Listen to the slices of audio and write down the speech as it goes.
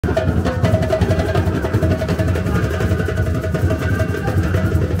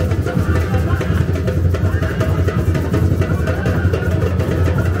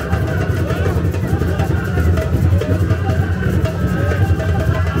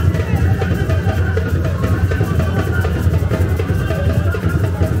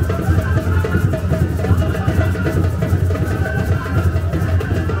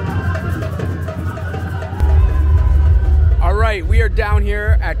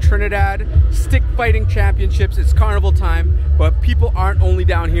Trinidad Stick Fighting Championships. It's carnival time, but people aren't only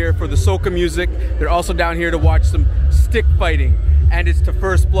down here for the soca music, they're also down here to watch some stick fighting, and it's to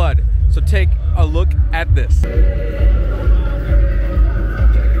first blood. So take a look at this.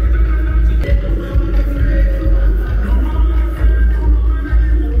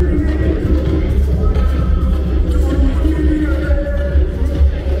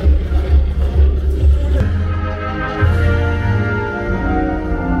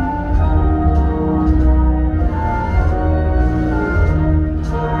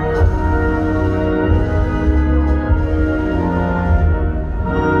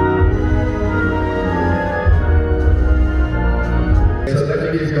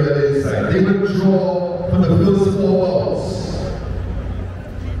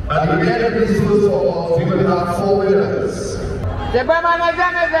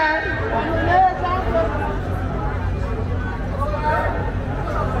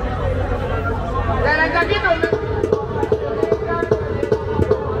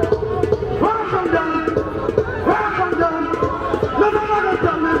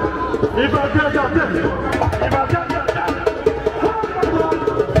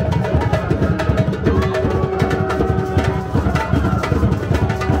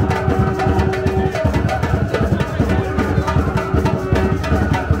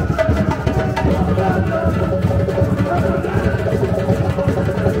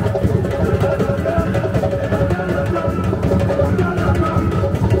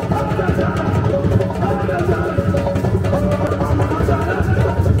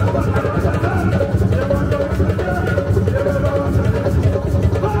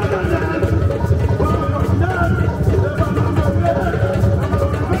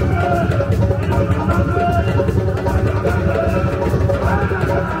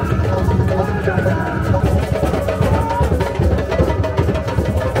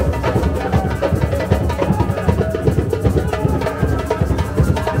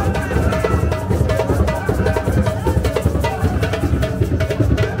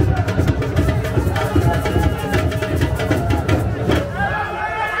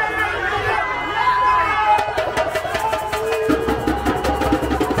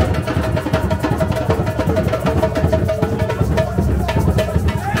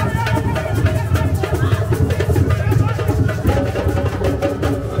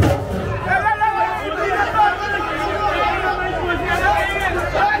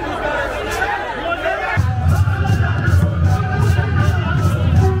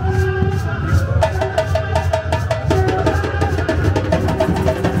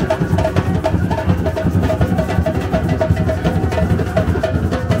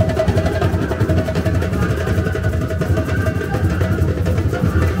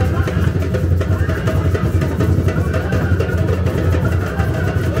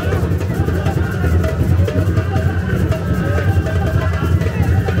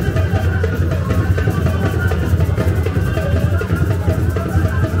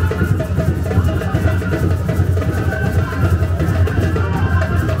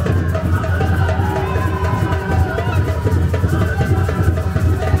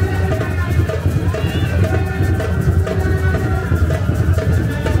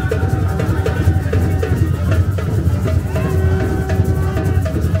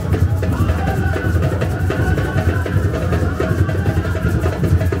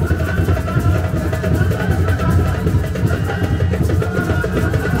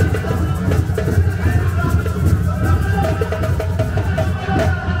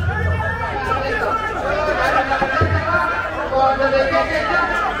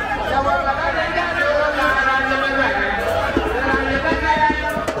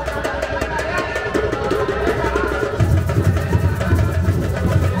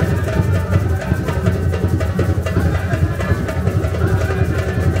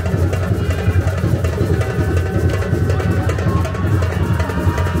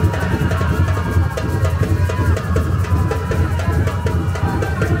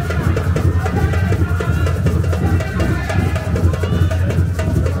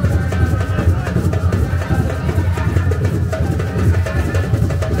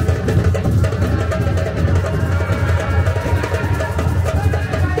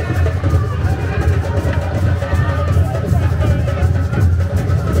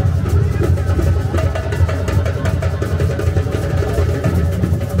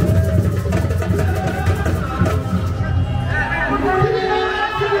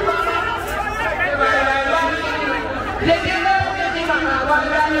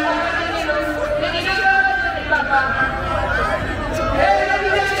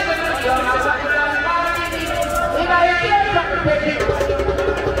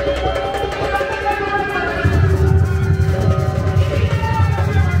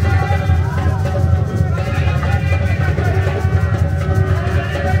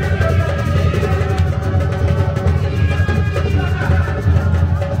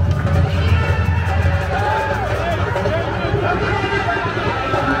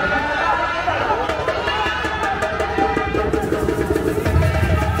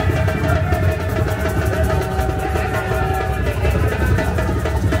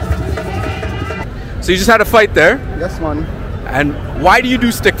 So you just had a fight there? Yes, man. And why do you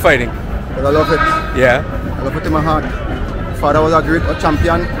do stick fighting? But I love it. Yeah. I love it in my heart. Father was a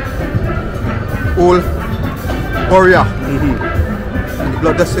champion, old warrior, and the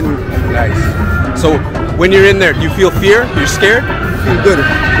blood destiny. Nice. So when you're in there, do you feel fear? You're scared? Feel good.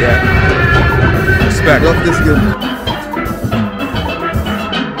 Yeah. Respect. I love this game.